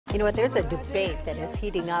You know what, there's a debate that is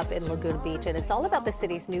heating up in Laguna Beach, and it's all about the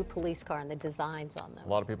city's new police car and the designs on them. A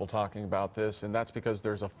lot of people talking about this, and that's because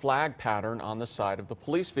there's a flag pattern on the side of the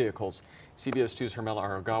police vehicles. CBS 2's Hermela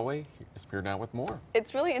Aregawi is here now with more.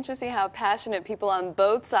 It's really interesting how passionate people on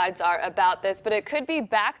both sides are about this, but it could be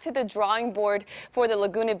back to the drawing board for the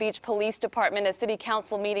Laguna Beach Police Department. A city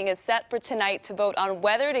council meeting is set for tonight to vote on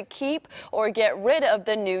whether to keep or get rid of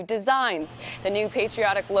the new designs. The new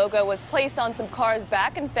patriotic logo was placed on some cars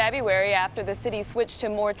back in February after the city switched to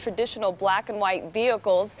more traditional black and white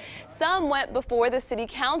vehicles. Some went before the city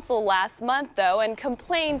council last month, though, and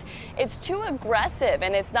complained it's too aggressive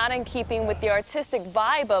and it's not in keeping with the artistic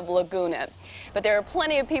vibe of Laguna. But there are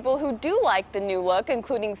plenty of people who do like the new look,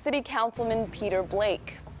 including City Councilman Peter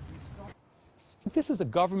Blake. This is a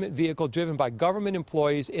government vehicle driven by government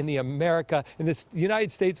employees in the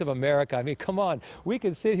United States of America. I mean, come on, we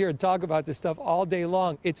can sit here and talk about this stuff all day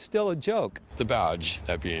long. It's still a joke. The badge,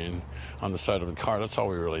 that being on the side of the car, that's all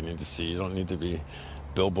we really need to see. You don't need to be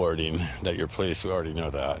billboarding that you're police. We already know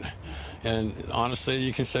that. And honestly,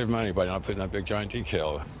 you can save money by not putting that big giant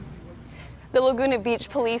decal. The Laguna Beach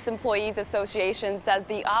Police Employees Association says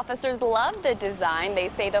the officers love the design. They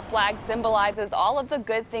say the flag symbolizes all of the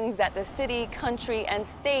good things that the city, country, and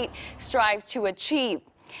state strive to achieve.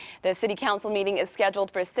 The city council meeting is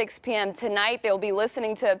scheduled for 6 p.m. tonight. They'll be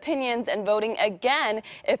listening to opinions and voting again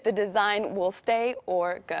if the design will stay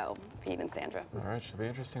or go. Pete and Sandra. All right, should be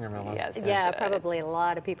interesting, Hermela. Yes, yeah, probably a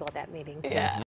lot of people at that meeting, too. Yeah.